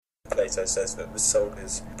Plato says that the soul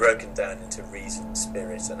is broken down into reason,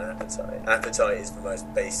 spirit and appetite. Appetite is the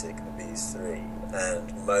most basic of these three,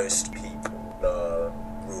 and most people are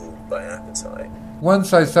ruled by appetite.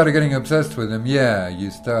 Once I started getting obsessed with him, you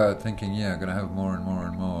start thinking, I'm going to have more and more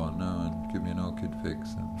and more, and give me an orchid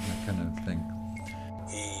fix, and that kind of thing.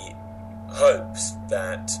 He hopes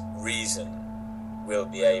that reason will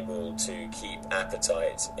be able to keep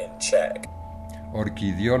appetite in check.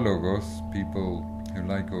 Orchidiólogos, people who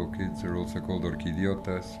like orchids, are also called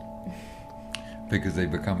orchidiotas because they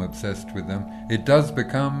become obsessed with them. It does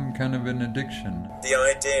become kind of an addiction. The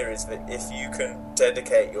idea is that if you can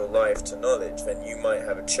dedicate your life to knowledge, then you might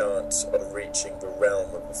have a chance of reaching the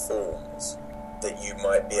realm of the forms, that you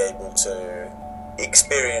might be able to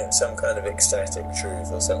experience some kind of ecstatic truth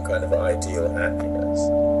or some kind of ideal happiness.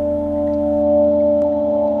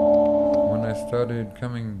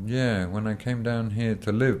 When I came down here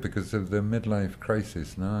to live because of the midlife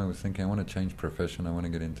crisis, I was thinking I want to change profession, I want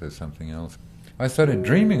to get into something else. I started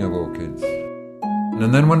dreaming of orchids.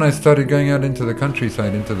 And then when I started going out into the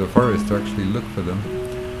countryside, into the forest to actually look for them,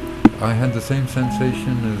 I had the same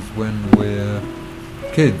sensation as when we're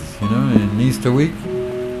kids, in Easter week,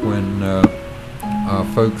 when our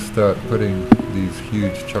folks start putting these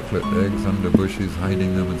huge chocolate eggs under bushes,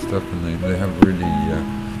 hiding them and stuff, and they have really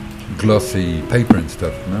glossy paper and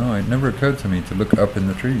stuff. No, it never occurred to me to look up in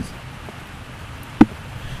the trees.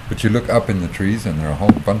 But you look up in the trees and there are a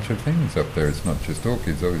whole bunch of things up there. It's not just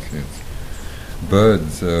orchids, obviously. It's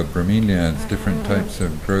birds, bromeliads, different types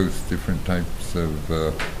of growth, different types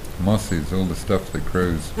of mosses, all the stuff that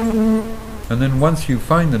grows. And then once you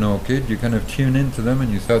find an orchid, you kind of tune into them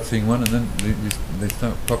and you start seeing one, and then they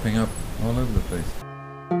start popping up all over the place.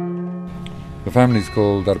 The family's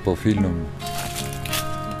called Arpophyllum.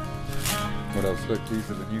 What else? Look,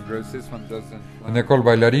 these are the new growths. This one doesn't. And they're called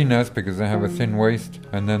bailarinas because they have a thin waist,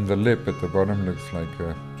 and then the lip at the bottom looks like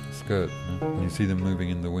a skirt. And you see them moving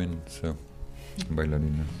in the wind, so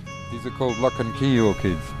bailarinas. These are called lock and key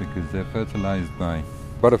orchids because they're fertilized by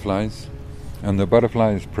butterflies, and the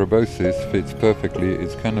butterfly's proboscis fits perfectly.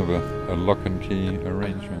 It's kind of a lock and key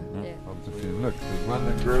arrangement. Yeah. Look, there's one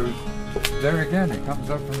that grows. There again, it comes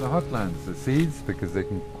up from the hotlands, the seeds, because they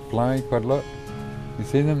can fly quite a lot. You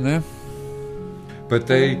see them there? But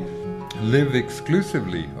they live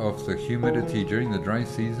exclusively off the humidity during the dry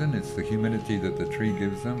season. It's the humidity that the tree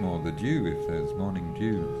gives them, or the dew, if there's morning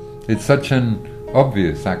dew. It's such an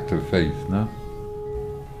obvious act of faith, no?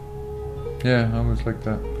 Yeah, I always like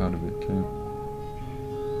that part of it too.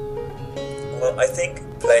 Well, I think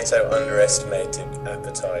Plato underestimated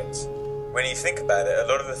appetite. When you think about it, a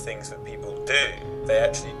lot of the things that people do, they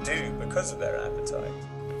actually do because of their appetite.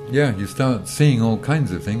 Yeah, you start seeing all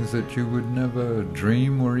kinds of things that you would never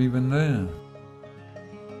dream were even there.